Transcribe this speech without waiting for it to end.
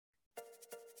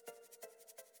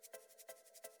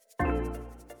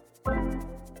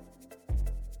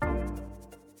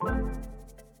Hi,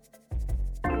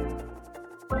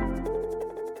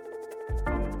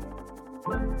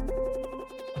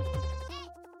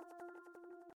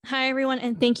 everyone,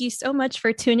 and thank you so much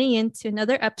for tuning in to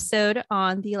another episode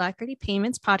on the Alacrity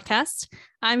Payments podcast.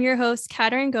 I'm your host,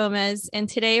 Katherine Gomez, and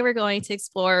today we're going to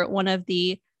explore one of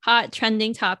the hot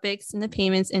trending topics in the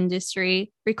payments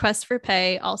industry, Request for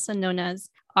Pay, also known as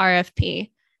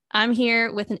RFP. I'm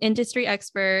here with an industry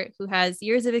expert who has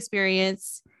years of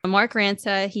experience, Mark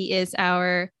Ranta. He is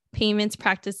our payments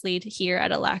practice lead here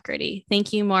at Alacrity.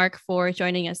 Thank you, Mark, for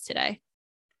joining us today.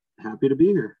 Happy to be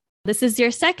here. This is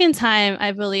your second time,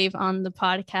 I believe, on the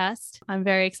podcast. I'm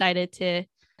very excited to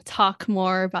talk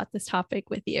more about this topic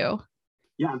with you.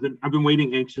 Yeah, I've been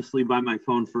waiting anxiously by my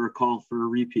phone for a call for a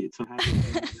repeat. So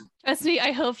trust me,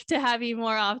 I hope to have you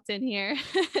more often here.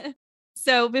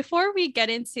 So before we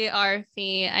get into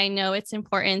RFP, I know it's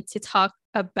important to talk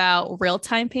about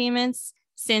real-time payments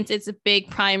since it's a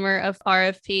big primer of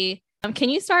RFP. Can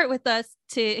you start with us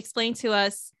to explain to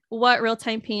us what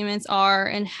real-time payments are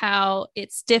and how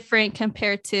it's different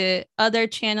compared to other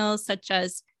channels such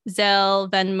as Zelle,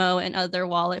 Venmo, and other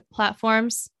wallet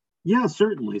platforms? Yeah,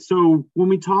 certainly. So when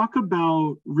we talk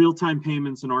about real-time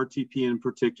payments and RTP in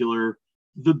particular,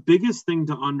 the biggest thing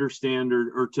to understand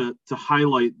or to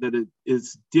highlight that it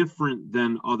is different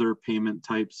than other payment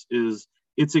types is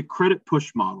it's a credit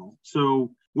push model.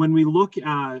 So when we look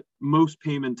at most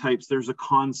payment types, there's a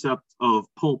concept of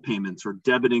pull payments or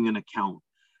debiting an account.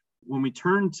 When we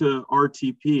turn to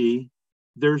RTP,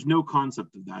 there's no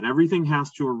concept of that. Everything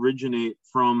has to originate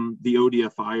from the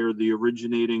ODFI or the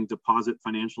originating deposit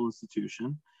financial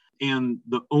institution and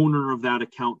the owner of that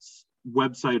account's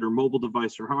website or mobile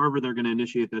device or however they're going to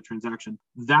initiate that transaction.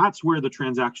 That's where the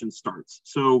transaction starts.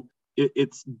 So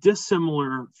it's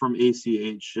dissimilar from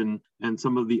ACH and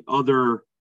some of the other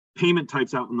payment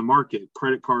types out in the market,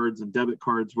 credit cards and debit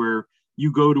cards, where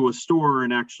you go to a store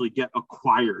and actually get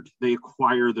acquired. They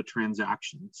acquire the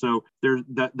transaction. So there's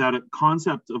that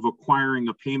concept of acquiring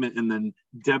a payment and then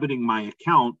debiting my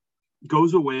account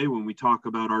goes away when we talk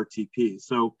about RTP.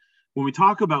 So when we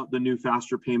talk about the new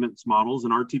faster payments models,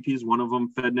 and RTP is one of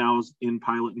them, FedNow is in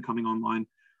pilot and coming online,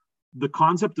 the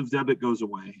concept of debit goes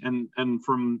away. And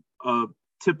from a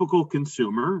typical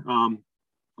consumer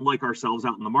like ourselves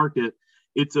out in the market,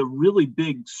 it's a really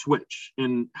big switch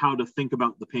in how to think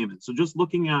about the payment. So just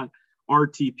looking at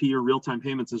RTP or real-time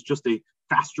payments as just a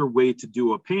faster way to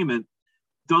do a payment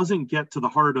doesn't get to the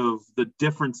heart of the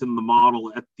difference in the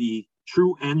model at the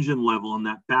true engine level and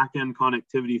that back-end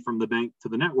connectivity from the bank to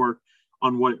the network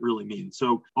on what it really means.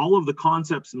 So all of the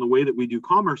concepts and the way that we do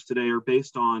commerce today are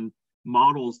based on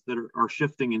models that are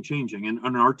shifting and changing, and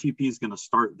an RTP is going to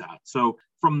start that. So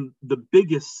from the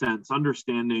biggest sense,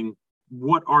 understanding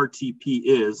what RTP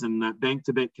is and that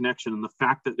bank-to-bank connection and the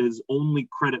fact that it is only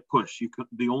credit push.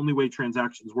 The only way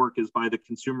transactions work is by the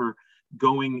consumer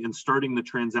going and starting the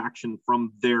transaction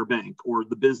from their bank or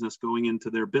the business going into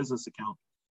their business account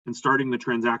and starting the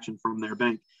transaction from their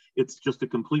bank. It's just a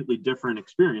completely different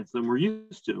experience than we're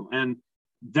used to. And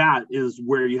that is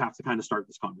where you have to kind of start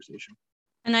this conversation.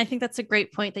 And I think that's a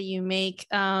great point that you make.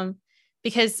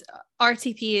 Because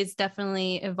RTP is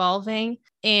definitely evolving.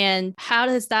 And how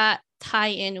does that tie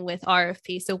in with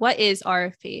RFP? So what is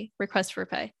RFP, Request for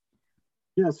Pay?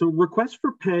 Yeah, so Request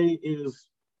for Pay is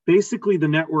basically the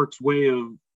network's way of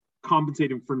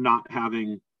compensating for not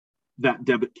having that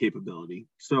debit capability.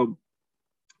 So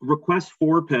Request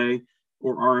for Pay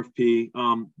or RFP,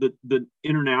 the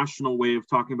international way of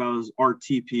talking about it is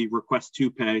RTP, Request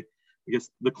to Pay. I guess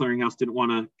the clearinghouse didn't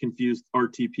want to confuse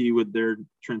RTP with their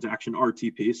transaction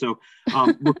RTP. So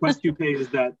Request to Pay is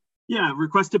that,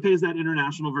 Request to Pay is that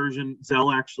international version.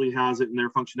 Zelle actually has it in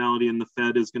their functionality, and the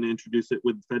Fed is going to introduce it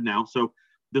with FedNow. So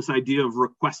this idea of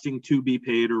requesting to be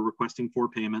paid or requesting for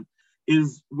payment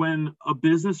is when a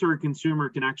business or a consumer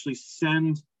can actually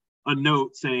send a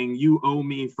note saying you owe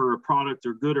me for a product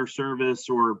or good or service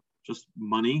or just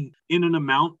money in an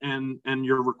amount and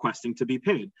you're requesting to be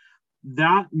paid.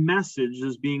 That message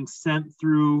is being sent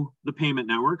through the payment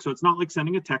network. So it's not like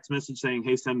sending a text message saying,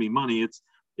 hey, send me money.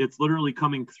 It's literally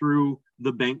coming through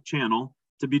the bank channel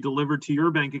to be delivered to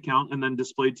your bank account and then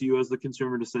displayed to you as the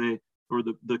consumer to say, or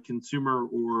the consumer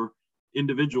or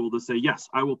individual to say, yes,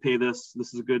 I will pay this.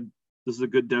 This is a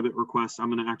good debit request.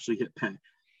 I'm going to actually hit pay.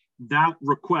 That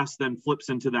request then flips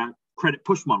into that credit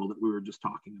push model that we were just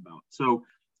talking about. So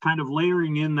kind of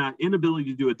layering in that inability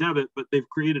to do a debit, but they've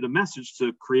created a message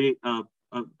to create a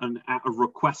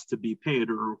request to be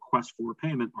paid or a request for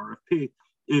payment, RFP,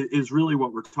 is really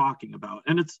what we're talking about.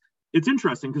 And it's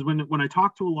interesting because when I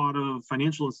talk to a lot of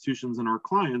financial institutions and our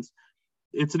clients,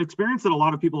 it's an experience that a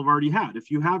lot of people have already had.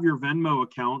 If you have your Venmo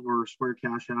account or Square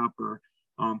Cash App or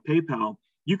PayPal,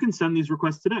 you can send these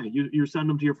requests today. You send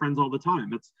them to your friends all the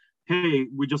time. It's, hey,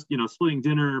 we just, splitting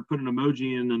dinner, put an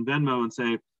emoji in Venmo and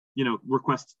say,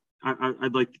 request,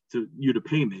 I'd like you to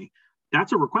pay me.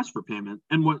 That's a request for payment.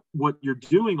 And what you're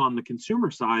doing on the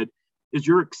consumer side is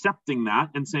you're accepting that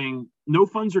and saying, no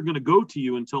funds are going to go to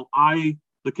you until I,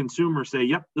 the consumer, say,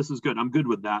 yep, this is good. I'm good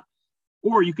with that.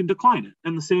 Or you can decline it.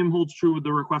 And the same holds true with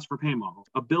the request for pay model.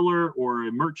 A biller or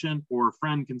a merchant or a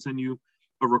friend can send you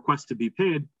a request to be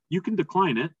paid. You can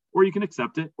decline it, or you can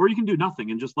accept it, or you can do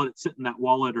nothing and just let it sit in that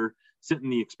wallet or sit in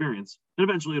the experience. And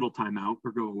eventually it'll time out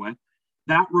or go away.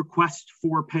 That request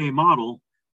for pay model,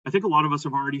 I think a lot of us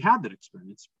have already had that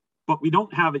experience, but we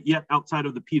don't have it yet outside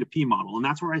of the P2P model. And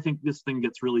that's where I think this thing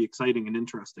gets really exciting and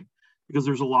interesting, because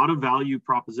there's a lot of value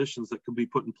propositions that could be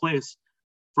put in place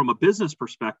from a business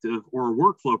perspective or a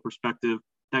workflow perspective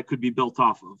that could be built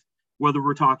off of. Whether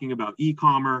we're talking about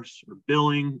e-commerce or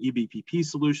billing, eBPP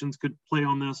solutions could play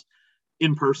on this.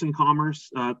 In-person commerce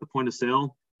at the point of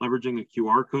sale, leveraging a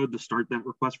QR code to start that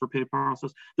request for pay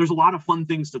process. There's a lot of fun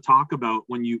things to talk about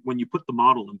when you put the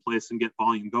model in place and get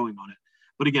volume going on it.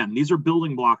 But again, these are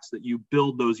building blocks that you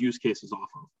build those use cases off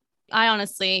of. I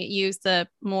honestly use the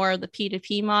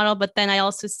P2P model, but then I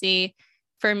also see,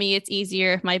 for me, it's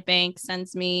easier if my bank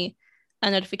sends me a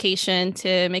notification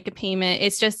to make a payment.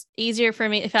 It's just easier for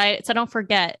me so I don't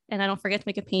forget, and I don't forget to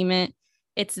make a payment.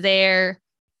 It's there,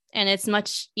 and it's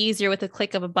much easier with a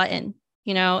click of a button,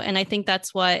 and I think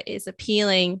that's what is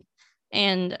appealing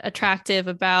and attractive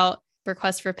about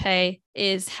request for pay,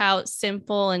 is how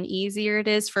simple and easier it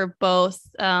is for both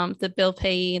the bill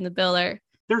payee and the biller.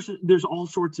 There's all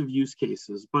sorts of use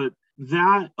cases, but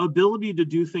that ability to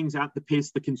do things at the pace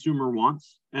the consumer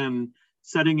wants and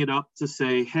setting it up to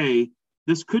say, hey,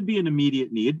 this could be an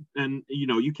immediate need. And,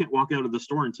 you can't walk out of the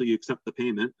store until you accept the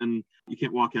payment, and you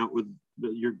can't walk out with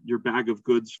your bag of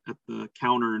goods at the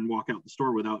counter and walk out the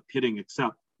store without hitting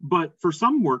accept. But for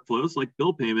some workflows like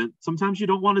bill payment, sometimes you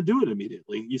don't want to do it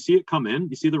immediately. You see it come in,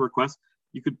 you see the request,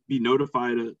 you could be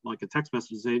notified like a text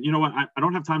message saying, you know what, I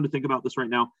don't have time to think about this right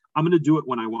now. I'm going to do it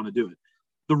when I want to do it.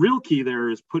 The real key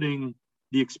there is putting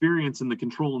the experience and the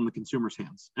control in the consumer's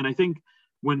hands. And I think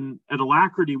when at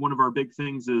Alacrity, one of our big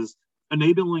things is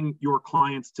enabling your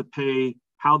clients to pay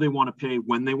how they want to pay,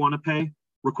 when they want to pay.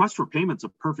 Request for payment's a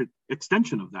perfect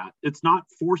extension of that. It's not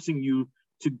forcing you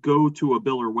to go to a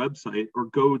biller website or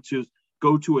go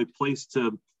to a place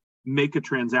to make a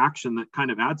transaction that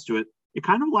kind of adds to it. It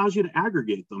kind of allows you to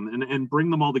aggregate them and bring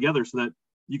them all together so that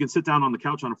you can sit down on the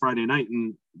couch on a Friday night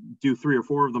and do 3 or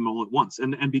 4 of them all at once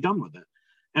and be done with it.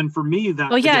 And for me,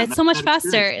 that it's so much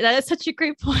faster. That is such a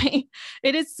great point.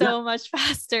 It is so much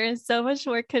faster and so much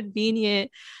more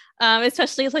convenient,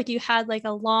 especially if you had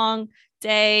a long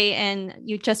day and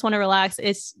you just want to relax.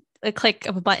 It's a click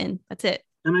of a button. That's it.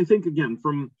 And I think, again,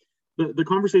 from the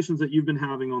conversations that you've been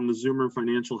having on the Zoomer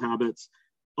Financial Habits,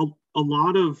 a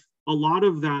lot of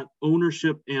that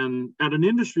ownership, and at an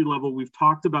industry level, we've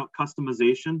talked about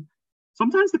customization.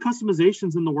 Sometimes the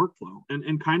customization's in the workflow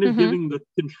and kind of giving the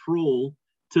control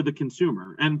to the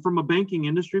consumer. And from a banking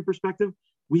industry perspective,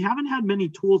 we haven't had many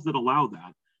tools that allow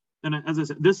that. And as I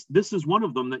said, this is one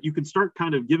of them that you can start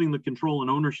kind of giving the control and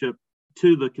ownership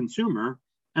to the consumer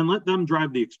and let them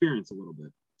drive the experience a little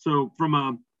bit. So from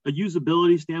a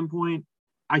usability standpoint,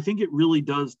 I think it really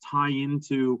does tie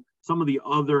into some of the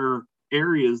other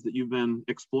areas that you've been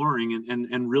exploring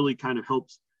and really kind of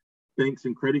helps banks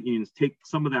and credit unions take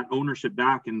some of that ownership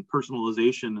back and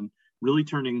personalization and really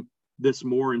turning this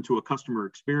more into a customer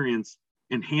experience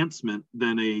enhancement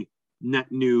than a net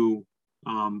new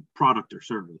product or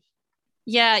service.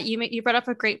 Yeah, you brought up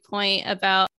a great point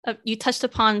about, you touched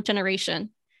upon generation.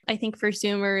 I think for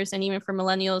Zoomers and even for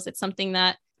millennials, it's something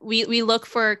that we look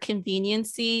for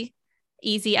conveniency,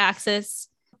 easy access.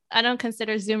 I don't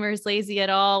consider Zoomers lazy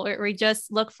at all. We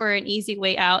just look for an easy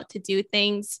way out to do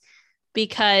things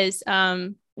because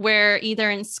we're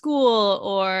either in school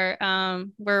or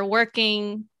we're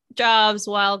working jobs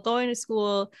while going to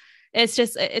school.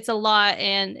 It's a lot,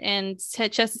 and to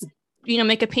just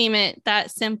make a payment that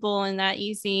simple and that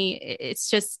easy,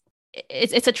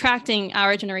 it's attracting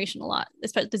our generation a lot,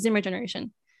 especially the Zoomer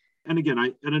generation. And again,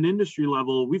 at an industry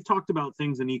level, we've talked about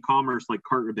things in e-commerce like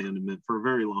cart abandonment for a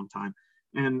very long time.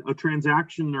 And a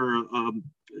transaction or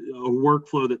a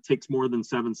workflow that takes more than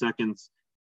 7 seconds,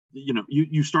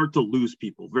 you start to lose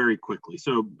people very quickly.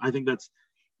 So I think that's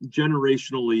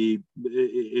generationally,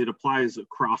 it applies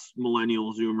across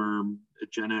millennial, Zoomer,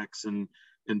 Gen X, and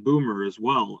Boomer as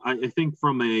well. I think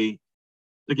from that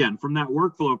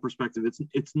workflow perspective,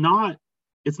 it's not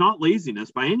it's not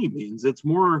laziness by any means. It's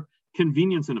more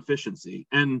convenience and efficiency.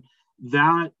 And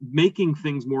that making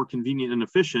things more convenient and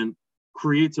efficient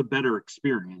creates a better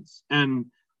experience. And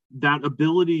that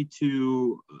ability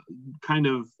to kind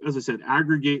of, as I said,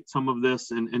 aggregate some of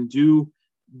this and do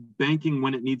banking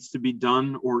when it needs to be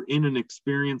done or in an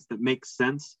experience that makes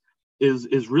sense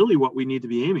is really what we need to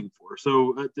be aiming for.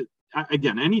 So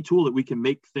again, any tool that we can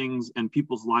make things and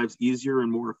people's lives easier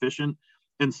and more efficient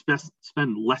and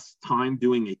spend less time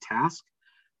doing a task,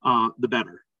 the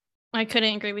better. I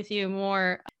couldn't agree with you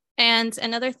more. And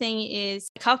another thing is,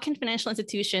 how can financial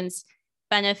institutions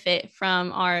benefit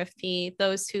from RFP,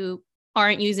 those who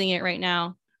aren't using it right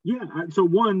now? Yeah. So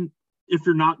one, if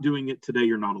you're not doing it today,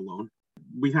 you're not alone.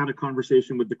 We had a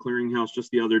conversation with the clearinghouse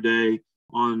just the other day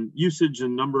on usage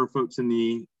and number of folks on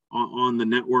the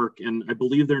network. And I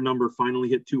believe their number finally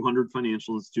hit 200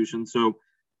 financial institutions. So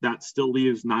that still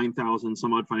leaves 9,000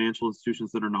 some odd financial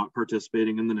institutions that are not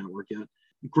participating in the network yet.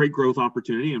 Great growth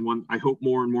opportunity. And one, I hope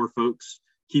more and more folks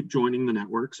keep joining the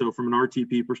network. So from an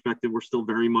RTP perspective, we're still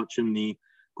very much in the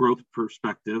growth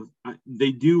perspective.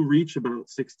 They do reach about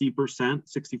 60%,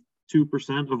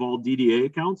 62% of all DDA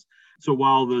accounts. So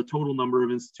while the total number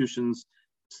of institutions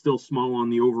still small on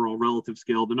the overall relative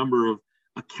scale, the number of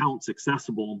accounts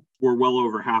accessible were well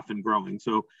over half and growing.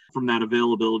 So from that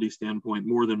availability standpoint,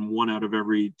 more than 1 out of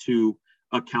every 2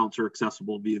 accounts are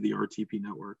accessible via the RTP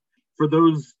network. For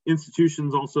those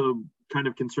institutions also kind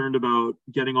of concerned about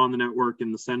getting on the network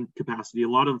in the send capacity, a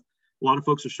lot of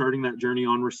folks are starting that journey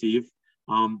on receive,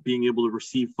 being able to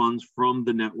receive funds from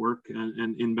the network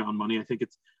and inbound money. I think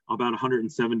it's about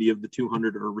 170 of the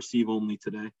 200 are receive only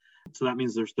today. So that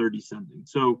means there's 30 sending.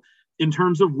 So in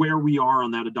terms of where we are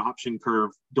on that adoption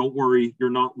curve, don't worry, you're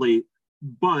not late,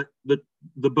 but the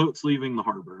boat's leaving the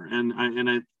harbor.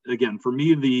 And again, for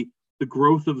me, the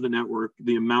growth of the network,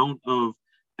 the amount of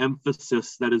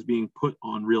emphasis that is being put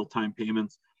on real-time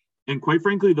payments, and quite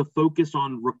frankly, the focus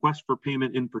on request for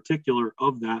payment in particular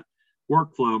of that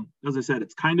workflow, as I said,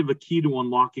 it's kind of a key to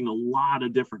unlocking a lot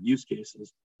of different use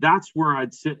cases. That's where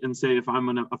I'd sit and say, if I'm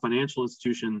a financial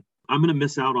institution, I'm going to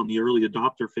miss out on the early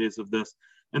adopter phase of this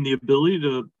and the ability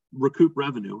to recoup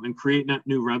revenue and create net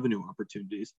new revenue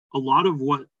opportunities. A lot of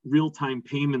what real-time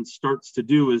payments starts to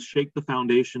do is shake the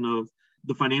foundation of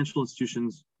the financial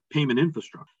institution's payment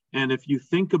infrastructure. And if you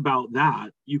think about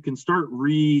that, you can start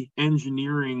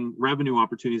re-engineering revenue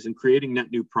opportunities and creating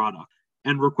net new product.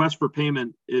 And request for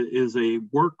payment is a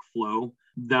workflow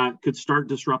that could start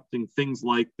disrupting things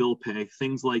like bill pay,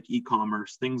 things like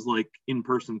e-commerce, things like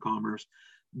in-person commerce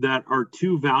that are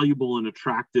too valuable and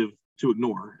attractive to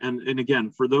ignore. And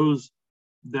again, for those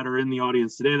that are in the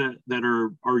audience today that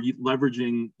are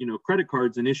leveraging, credit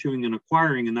cards and issuing and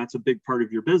acquiring, and that's a big part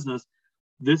of your business,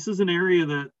 this is an area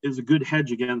that is a good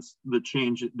hedge against the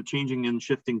changing and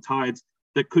shifting tides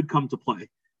that could come to play.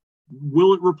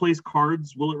 Will it replace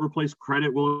cards? Will it replace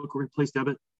credit? Will it replace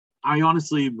debit? I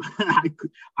honestly,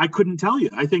 I couldn't tell you.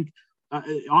 I think,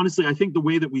 honestly, I think the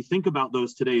way that we think about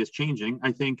those today is changing.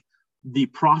 I think the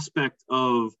prospect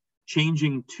of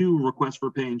changing to request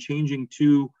for pay and changing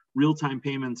to real-time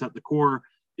payments at the core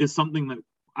is something that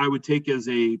I would take as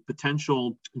a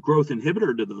potential growth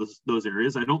inhibitor to those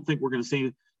areas. I don't think we're going to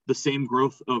see the same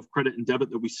growth of credit and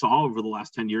debit that we saw over the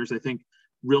last 10 years. I think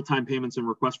real-time payments and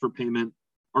request for payment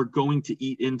are going to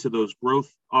eat into those growth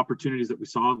opportunities that we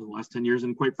saw over the last 10 years.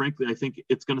 And quite frankly, I think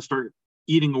it's going to start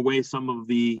eating away some of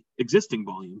the existing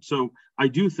volume. So I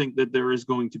do think that there is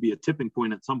going to be a tipping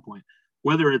point at some point,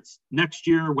 whether it's next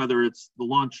year, whether it's the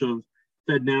launch of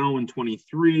FedNow in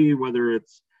 23, whether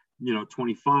it's,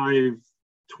 25,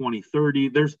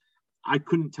 2030, I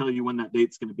couldn't tell you when that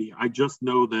date's going to be. I just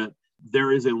know that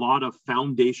there is a lot of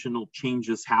foundational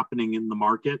changes happening in the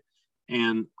market.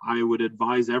 And I would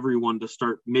advise everyone to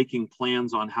start making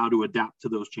plans on how to adapt to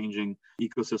those changing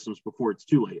ecosystems before it's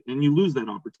too late. And you lose that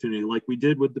opportunity like we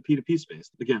did with the P2P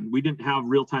space. Again, we didn't have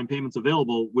real-time payments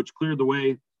available, which cleared the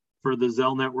way for the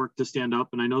Zelle network to stand up.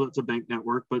 And I know that's a bank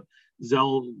network, but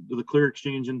Zelle, the Clear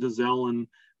Exchange into Zelle and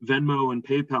Venmo and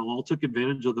PayPal all took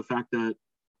advantage of the fact that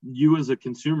you as a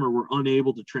consumer were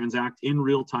unable to transact in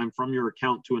real time from your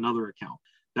account to another account.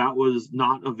 That was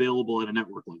not available at a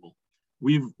network level.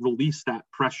 We've released that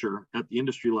pressure at the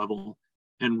industry level.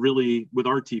 And really with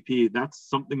RTP, that's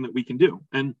something that we can do.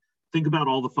 And think about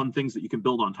all the fun things that you can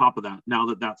build on top of that now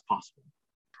that that's possible.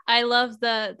 I love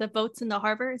the boats in the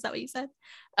harbor. Is that what you said?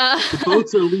 The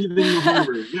boats are leaving the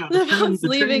harbor. Yeah, the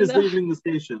train is leaving the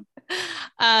station.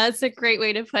 It's a great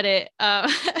way to put it.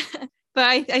 But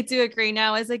I do agree,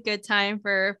 now is a good time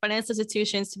for financial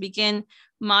institutions to begin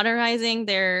modernizing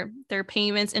their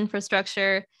payments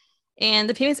infrastructure And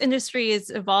the payments industry is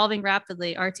evolving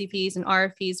rapidly. RTPs and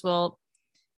RFPs will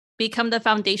become the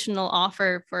foundational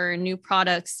offer for new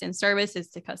products and services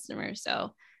to customers.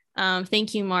 So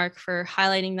thank you, Mark, for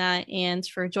highlighting that and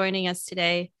for joining us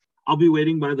today. I'll be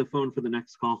waiting by the phone for the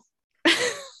next call.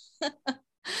 All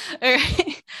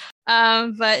right.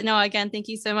 But no, again, thank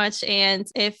you so much. And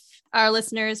if our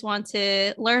listeners want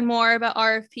to learn more about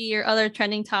RFP or other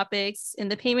trending topics in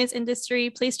the payments industry,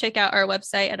 please check out our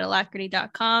website at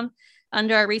alacrity.com.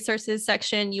 Under our resources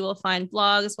section, you will find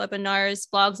blogs, webinars,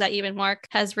 blogs that even Mark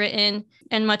has written,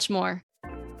 and much more.